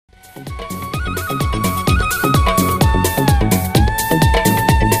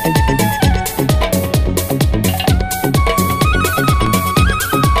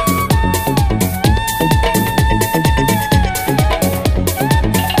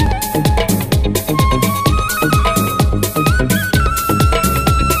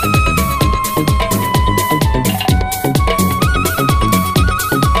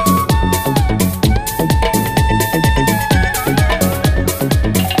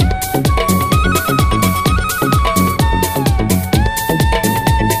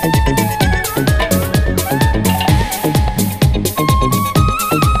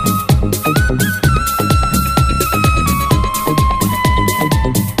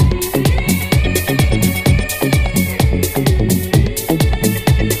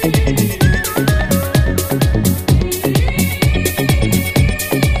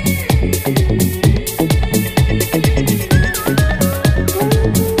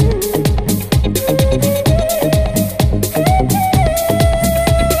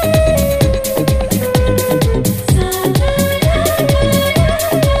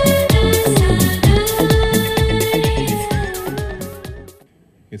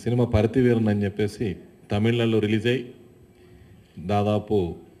Cinema పరతివీరన్ అని చెప్పేసి తమిళనాడులో రిలీజ్ అయ్యి దాదాపు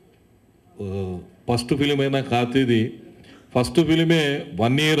ఫస్ట్ ఫిలిం అయినా కార్తీది ఫస్ట్ ఫిలిమే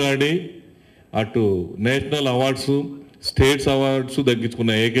 1 year ఆడి అటు నేషనల్ అవార్డ్స్ స్టేట్స్ అవార్డ్స్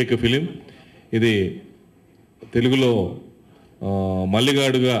దక్కించుకున్న ఏకైక ఫిలిం ఇది. తెలుగులో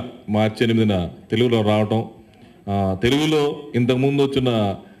మల్లిగాడుగా మార్చి 8న తెలుగులో రావటం, తెలుగులో ఇంతకుముందు వచ్చిన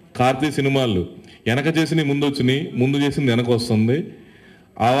కార్తీ సినిమాలు వెనక చేసినవి ముందు వచ్చినాయి, ముందు చేసింది వెనక వస్తుంది.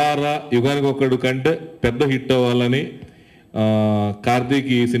 ఆవారా యుగానికి ఒక్కడు కంటే పెద్ద హిట్ అవ్వాలని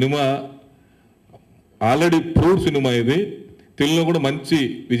కార్తీకి సినిమా ఆల్రెడీ ప్రూవ్డ్ సినిమా ఇది. తెలుగులో కూడా మంచి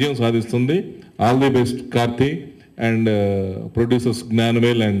విజయం సాధిస్తుంది. All the best Karthi and producers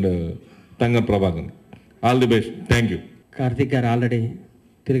Gnanavel and తంగన్ Prabhakar. All the best. Thank you. Karthik గారు ఆల్రెడీ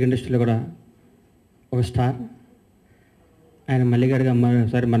తెలుగు ఇండస్ట్రీలో కూడా ఒక స్టార్. ఆయన మల్లిగాడుగా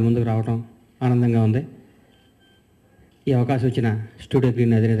మరోసారి మన ముందుకు రావడం ఆనందంగా ఉంది. ఈ అవకాశం ఇచ్చిన స్టూడియో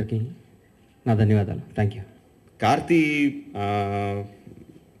గ్రీన్ అధినేతకి నా ధన్యవాదాలు. Thank you. కార్తీ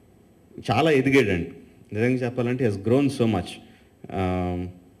చాలా ఎదిగాడండి. నిజంగా చెప్పాలంటే హెస్ గ్రోన్ సో మచ్.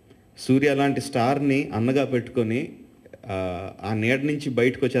 సూర్య లాంటి స్టార్ని అన్నగా పెట్టుకొని ఆ నీడ నుంచి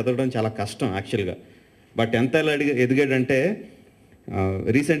బయటకు వచ్చి ఎదగడం చాలా కష్టం యాక్చువల్గా. బట్ ఎంత ఎదిగాడంటే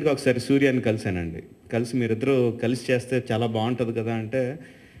రీసెంట్గా ఒకసారి సూర్యాన్ని కలిశానండి. కలిసి మీరిద్దరూ కలిసి చేస్తే చాలా బాగుంటుంది కదా అంటే,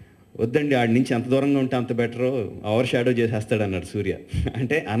 వద్దండి ఆడి నుంచి ఎంత దూరంగా ఉంటే అంత బెటరు, ఓవర్ షాడో చేసేస్తాడు అన్నాడు సూర్య.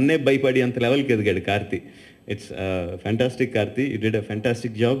 అంటే అన్నే భయపడి అంత లెవెల్కి ఎదిగాడు Karthi. It's fantastic Karthi, you did a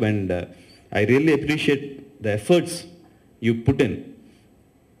fantastic job and I really appreciate the efforts you put in.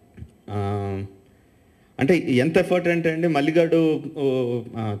 అంటే ఎంత ఎఫర్ట్ అంటే అండి, మల్లిగాడు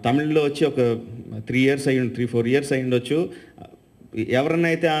తమిళ్లో వచ్చి ఒక 3-4 years అయి ఉండొచ్చు. ఎవరన్నా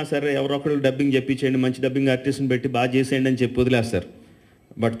అయితే సరే ఎవరో ఒకళ్ళు డబ్బింగ్ చెప్పించేయండి, మంచి డబ్బింగ్ ఆర్టిస్ట్ని పెట్టి బాగా చేసేయండి అని చెప్పి వదిలేస్తారు.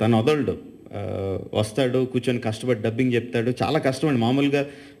 బట్ తను వదలడు, వస్తాడు, కూర్చొని కష్టపడి డబ్బింగ్ చెప్తాడు. చాలా కష్టం అండి. మామూలుగా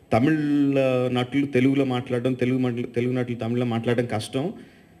తమిళ నటులు తెలుగులో మాట్లాడడం, తెలుగు నటులు తమిళ్లో మాట్లాడడం కష్టం.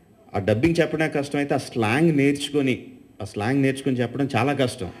 ఆ డబ్బింగ్ చెప్పడం కష్టం అయితే ఆ స్లాంగ్ నేర్చుకొని చెప్పడం చాలా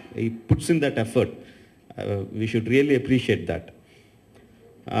కష్టం. ఈ puts in that effort. We should really appreciate that.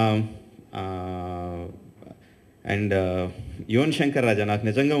 And Yuvan Shankar Raja నాకు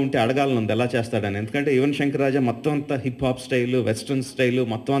నిజంగా ఉంటే అడగాలనుంది ఎలా చేస్తాడని. ఎందుకంటే యువన్ శంకర్ రాజా మొత్తం అంతా hip hop style, western style,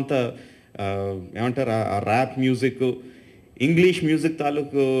 మొత్తం అంతా ఏమంటారు ఆ ర్యాప్ మ్యూజిక్, ఇంగ్లీష్ మ్యూజిక్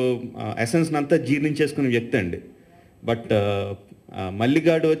తాలూకు ఎసెన్స్ని అంతా జీర్ణించేసుకునే వ్యక్తి అండి. బట్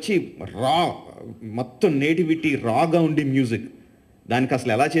మల్లిగాడు వచ్చి మొత్తం నేటివిటీ రాగా ఉండి మ్యూజిక్, దానికి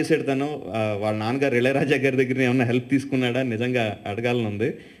అసలు ఎలా చేసాడు తను. వాళ్ళ నాన్నగారు ఇళయరాజా గారి దగ్గర ఏమన్నా హెల్ప్ తీసుకున్నాడా నిజంగా అడగాలనుంది.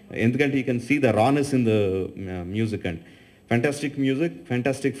 ఎందుకంటే you can see the రానెస్ in the music and fantastic music,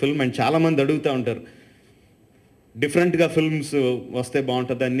 fantastic film. And చాలామంది అడుగుతూ ఉంటారు డిఫరెంట్గా ఫిల్మ్స్ వస్తే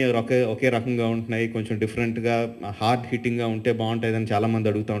బాగుంటుంది, అన్నీ ఒకే రకంగా ఉంటున్నాయి, కొంచెం డిఫరెంట్గా హార్డ్ హిట్టింగ్గా ఉంటే బాగుంటుంది అని చాలామంది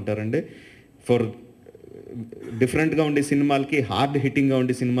అడుగుతూ ఉంటారండి. ఫర్ డిఫరెంట్గా ఉండే సినిమాలకి, హార్డ్ హిట్టింగ్గా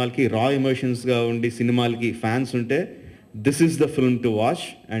ఉండే సినిమాలకి, రా ఎమోషన్స్గా ఉండే సినిమాలకి ఫ్యాన్స్ ఉంటే this is the film to watch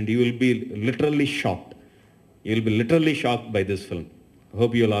and you will be literally shocked. You will be literally shocked by this film.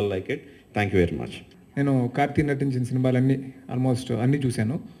 Hope you will all like it. Thank you very much. నేను కార్తీ నటించిన సినిమాలన్నీ almost అన్నీ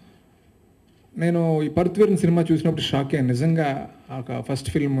చూశాను. నేను ఈ పర్తివీరన్ cinema చూసినప్పుడు shock అయ్యాను. నిజంగా ఒక ఫస్ట్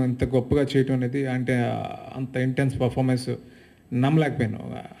ఫిల్మ్ ఇంత గొప్పగా చేయటం అనేది, అంటే అంత ఇంటెన్స్ పర్ఫార్మెన్స్ నమ్మలేకపోయాను.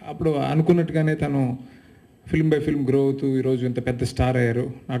 అప్పుడు అనుకున్నట్టుగానే తను ఫిల్మ్ బై ఫిల్మ్ గ్రో అవుతూ ఈరోజు ఇంత పెద్ద స్టార్ అయ్యారు.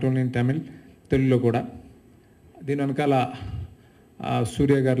 నాట్ ఓన్లీ ఇన్ తమిళ్, తెలుగులో కూడా. దీని వెనకాల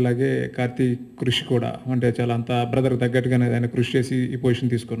సూర్య గారి లాగే కార్తీ కృషి కూడా అంటే చాలా అంత బ్రదర్ తగ్గట్టుగానే ఆయన కృషి చేసి ఈ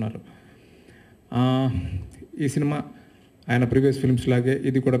పొజిషన్ తీసుకున్నారు. ఈ సినిమా ఆయన ప్రీవియస్ ఫిల్మ్స్ లాగే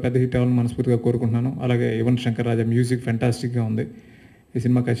ఇది కూడా పెద్ద హిట్ అవ్వాలని మనస్ఫూర్తిగా కోరుకుంటున్నాను. అలాగే యువన్ శంకర్ రాజా మ్యూజిక్ ఫెంటాస్టిక్గా ఉంది. ఈ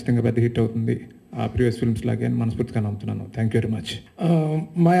సినిమా ఖచ్చితంగా పెద్ద హిట్ అవుతుంది ఆ ప్రీవియస్ ఫిల్మ్స్ లాగే అని మనస్ఫూర్తిగా నమ్ముతున్నాను. Thank you very much.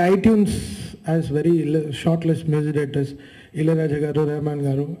 My iTunes has very short list music directors, Ilayaraja garu, Rahman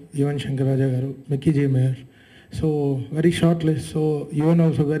garu, Yuvan Shankar Raja garu, Mickey J. Mayer. So very short list. So Yuvan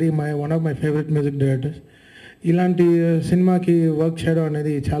also one of my favorite music directors. ఇలాంటి సినిమాకి work చేయడం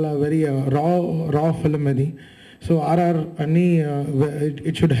అనేది చాలా very రా film ఇది. So RR అన్నీ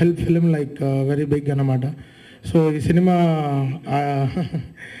it should help film like very big అన్నమాట. So ఈ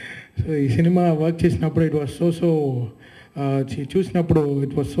సినిమా వర్క్ చేసినప్పుడు ఇట్ వాస్ సో చూసినప్పుడు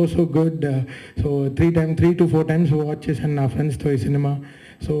it was so good. So 3 to 4 times watch చేశాను నా ఫ్రెండ్స్తో ఈ సినిమా.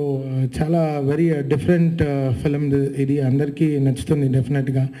 సో చాలా వెరీ డిఫరెంట్ ఫిల్మ్ ఇది, అందరికీ నచ్చుతుంది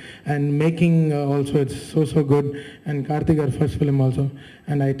డెఫినెట్గా. And making also it's so good. And Karthi గారు first film also.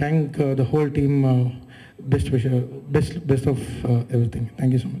 And I thank the whole team. Best of everything.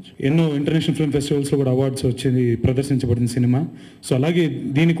 Thank you so much. ఎన్నో ఇంటర్నేషనల్ ఫిల్మ్ ఫెస్టివల్స్లో కూడా అవార్డ్స్ వచ్చి ప్రదర్శించబడిన cinema. So అలాగే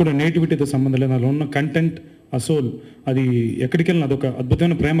దీనికి కూడా నేటివిటీతో సంబంధం లేదు. అందులో ఉన్న కంటెంట్, ఆ సోల్, అది ఎక్కడికి వెళ్ళినా అదొక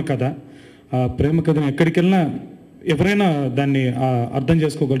అద్భుతమైన ప్రేమ కథ. ఆ ప్రేమ కథను ఎక్కడికి వెళ్ళినా ఎవరైనా దాన్ని అర్థం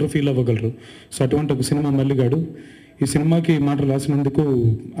చేసుకోగలరు, ఫీల్ అవ్వగలరు. సో అటువంటి ఒక సినిమా మల్లిగాడు. ఈ సినిమాకి మాటలు రాసినందుకు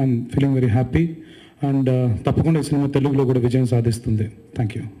I'm feeling very happy. And తప్పకుండా ఈ సినిమా తెలుగులో కూడా విజయం సాధిస్తుంది.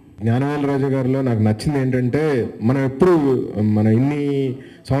 Thank you. జ్ఞానవేల్ రాజు గారిలో నాకు నచ్చింది ఏంటంటే, మనం ఎప్పుడు మన ఇన్ని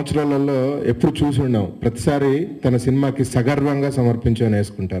సంవత్సరాలలో ఎప్పుడు చూసి ఉన్నాం, ప్రతిసారి తన సినిమాకి సగర్వంగా సమర్పించని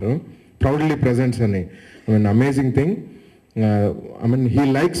వేసుకుంటారు, ప్రౌడ్లీ ప్రజెంట్స్ అని. I mean amazing thing. I mean he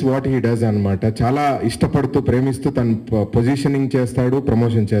likes what he does అనమాట. చాలా ఇష్టపడుతూ ప్రేమిస్తూ తను పొజిషనింగ్ చేస్తాడు,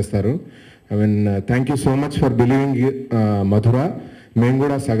 ప్రమోషన్ చేస్తారు. I mean thank you so much for believing మధుర. మేము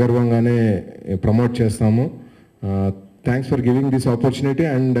కూడా సగర్వంగానే ప్రమోట్ చేస్తాము. Thanks for giving this opportunity.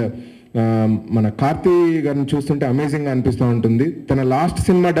 And మన కార్తీ గారిని చూస్తుంటే అమేజింగ్గా అనిపిస్తూ ఉంటుంది. తన లాస్ట్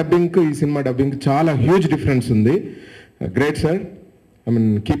సినిమా డబ్బింగ్కి ఈ సినిమా డబ్బింగ్కి చాలా హ్యూజ్ డిఫరెన్స్ ఉంది. Great sir. I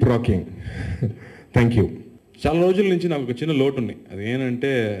mean keep rocking. Thank you. చాలా రోజుల నుంచి నాకు ఒక చిన్న లోటు ఉంది. అది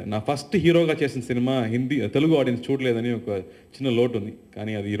ఏంటంటే, నా ఫస్ట్ హీరోగా చేసిన సినిమా తెలుగు ఆడియన్స్ చూడలేదని ఒక చిన్న లోటు ఉంది.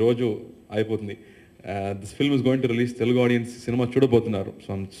 కానీ అది ఈరోజు అయిపోతుంది. This film is going to release. Telugu audience cinema చూడబోతున్నారు.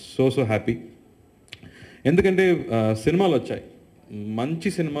 So I'm so happy. ఎందుకంటే సినిమాలు వచ్చాయి, మంచి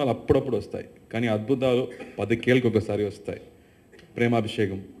సినిమాలు అప్పుడప్పుడు వస్తాయి, కానీ అద్భుతాలు 10 ఏళ్ళకి ఒకసారి వస్తాయి.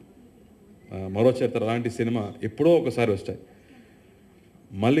 ప్రేమాభిషేకం, మరో చరిత్ర అలాంటి సినిమా ఎప్పుడో ఒకసారి వస్తాయి.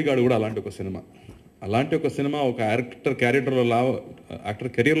 మల్లిగాడు కూడా అలాంటి ఒక సినిమా. అలాంటి ఒక సినిమా ఒక యాక్టర్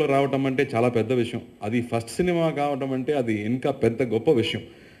కెరియర్లో రావటం అంటే చాలా పెద్ద విషయం. అది ఫస్ట్ సినిమా కావటం అంటే అది ఇంకా పెద్ద గొప్ప విషయం.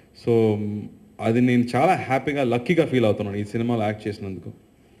 సో అది నేను చాలా హ్యాపీగా, లక్కీగా ఫీల్ అవుతున్నాను ఈ సినిమాలో యాక్ట్ చేసినందుకు.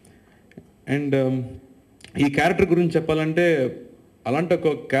 అండ్ ఈ క్యారెక్టర్ గురించి చెప్పాలంటే, అలాంటి ఒక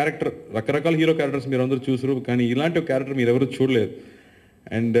క్యారెక్టర్, రకరకాల హీరో క్యారెక్టర్స్ మీరు అందరూ చూసారు, కానీ ఇలాంటి ఒక క్యారెక్టర్ మీరు ఎవరు చూడలేదు.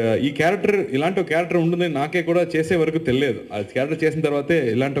 అండ్ ఇలాంటి ఒక క్యారెక్టర్ ఉంటుందని నాకే కూడా చేసే వరకు తెలియదు. ఆ క్యారెక్టర్ చేసిన తర్వాతే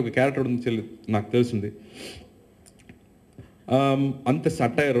ఇలాంటి ఒక క్యారెక్టర్ ఉంటుంది నాకు తెలిసింది. అంత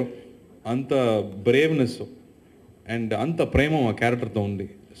సటైర్, అంత బ్రేవ్నెస్ అండ్ అంత ప్రేమ ఆ క్యారెక్టర్తో ఉంది.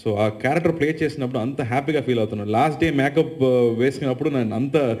 సో ఆ క్యారెక్టర్ ప్లే చేసినప్పుడు అంత హ్యాపీగా ఫీల్ అవుతున్నాను. లాస్ట్ డే మేకప్ వేసుకున్నప్పుడు నేను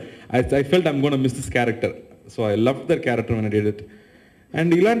అంత I felt I'm gonna miss this character. So I love that character when I did it.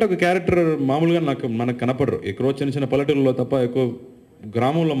 And ఇలాంటి ఒక క్యారెక్టర్ మామూలుగా మనకు కనపడరు. ఎక్కడో చిన్న పల్లెటూరులో తప్ప ఎక్కువ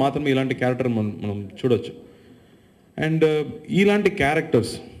గ్రామంలో మాత్రమే ఇలాంటి క్యారెక్టర్ మనం చూడొచ్చు. అండ్ ఇలాంటి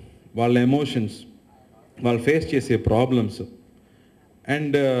క్యారెక్టర్స్, వాళ్ళ ఎమోషన్స్, వాళ్ళు ఫేస్ చేసే ప్రాబ్లమ్స్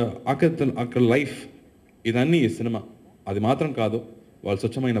అండ్ అక్కడ లైఫ్, ఇదన్నీ ఈ సినిమా. అది మాత్రం కాదు, వాళ్ళ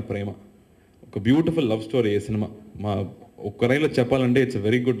స్వచ్ఛమైన ప్రేమ, ఒక బ్యూటిఫుల్ లవ్ స్టోరీ ఈ సినిమా. ఒక్క రైలో చెప్పాలంటే it's a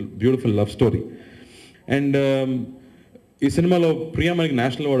very good beautiful love story. And ఈ సినిమాలో ప్రియామణికి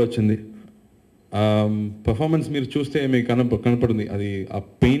నేషనల్ అవార్డు వచ్చింది. పర్ఫార్మెన్స్ మీరు చూస్తే మీకు కనపడుతుంది. అది ఆ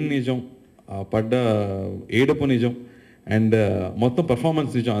పెయిన్ నిజం, ఆ పడ్డ ఏడుపు నిజం, అండ్ మొత్తం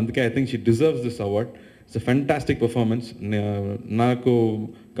పర్ఫార్మెన్స్ నిజం. అందుకే I think she deserves this award. It's a fantastic performance. నాకు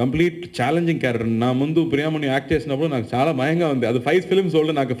కంప్లీట్ ఛాలెంజింగ్ క్యారెక్టర్. నా ముందు ప్రియామణి యాక్ట్ చేసినప్పుడు నాకు చాలా భయంగా ఉంది. అది 5 ఫిల్మ్స్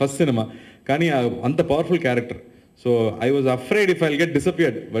ఓల్డ్, నాకు ఫస్ట్ సినిమా, కానీ అంత powerful character. So I was afraid if I get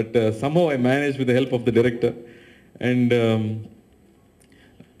disappeared, but somehow I manage with the help of the director. And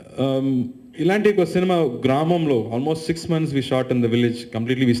ఇలాంటి ఒక సినిమా గ్రామంలో almost 6 months we shot in the village.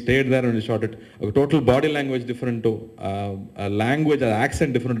 Completely we stayed there and shot it. ఒక total body language different, language,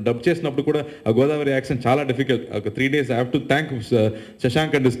 accent different. Dub చేసినప్పుడు కూడా ఆ Godavari accent చాలా difficult. ఒక 3 days I have to thank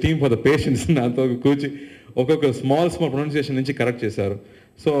Shashank and his team for the patience. నాతో కూర్చి ఒక్కొక్క small pronunciation నుంచి కరెక్ట్ చేశారు.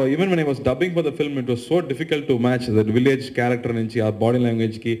 So even when I was dubbing for the film, it was so difficult to match that village character నుంచి ఆ body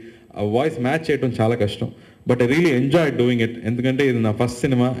లాంగ్వేజ్కి ఆ voice match చేయడం చాలా కష్టం. But I really enjoy doing it, ఎందుకంటే ఇది నా first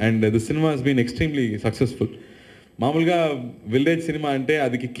cinema and the cinema has been extremely successful. మామూలుగా విలేజ్ సినిమా అంటే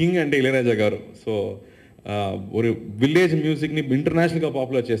అదికి కింగ్ అంటే ఇళయరాజా గారు. సో ఒక విలేజ్ మ్యూజిక్ని ఇంటర్నేషనల్గా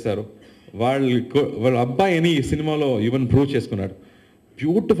పాపులర్ చేశారు. వాళ్ళ అబ్బాయిని ఈ సినిమాలో ఈవెన్ ప్రూవ్ చేసుకున్నాడు.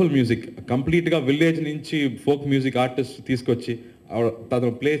 బ్యూటిఫుల్ మ్యూజిక్, కంప్లీట్గా విలేజ్ నుంచి ఫోక్ మ్యూజిక్ ఆర్టిస్ట్ తీసుకొచ్చి తను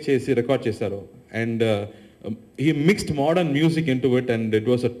ప్లే చేసి రికార్డ్ చేశారు. And he mixed modern music in to it and it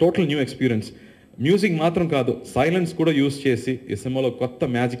was a total new experience. Music మాత్రం కాదు, సైలెన్స్ కూడా యూస్ చేసి ఈ సినిమాలో కొత్త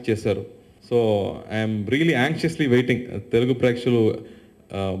మ్యాజిక్ చేశారు. So I'm really anxiously waiting. Telugu ప్రేక్షకులు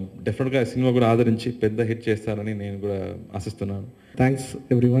డెఫినెట్గా సినిమా కూడా ఆదరించి పెద్ద హిట్ చేస్తారని నేను కూడా ఆశిస్తున్నాను. Thanks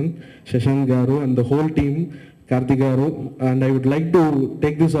everyone, Shashank Garu and the whole team, Karthi Garu, and I would like to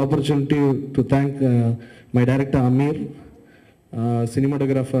take this opportunity to thank my director Amir,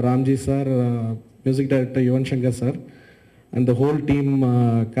 cinematographer Ramji sir, music director Yuvan Shankar sir, and the whole team,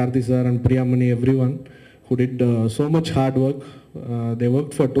 Karthi sir and Priyamani, everyone who did so much hard work. They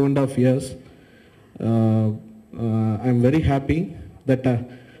worked for 2.5 years. I'm very happy that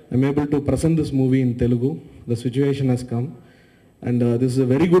I'm able to present this movie in Telugu. The situation has come. And this is a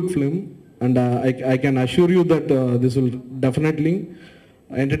very good film, and I can assure you that this will definitely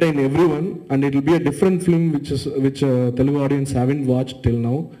entertain everyone, and it will be a different film which Telugu audience haven't watched till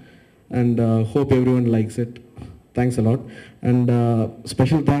now, and hope everyone likes it. Thanks a lot, and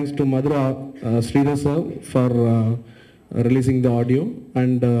special thanks to Madhura Sridhar sir for releasing the audio,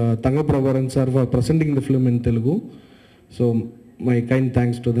 and Tangapravaran sir for presenting the film in Telugu. So my kind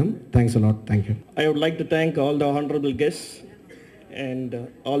thanks to them. Thanks a lot. Thank you. I would like to thank all the honorable guests and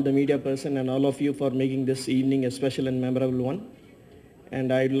all the media person and all of you for making this evening a special and memorable one. And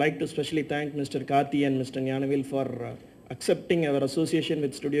I'd like to especially thank Mr. Karthi and Mr. Nyanavil for accepting our association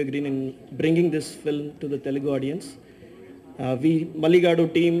with Studio Green in bringing this film to the Telugu audience. We Malligadu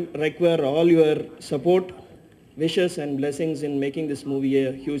team require all your support, wishes and blessings in making this movie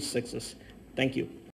a huge success. Thank you.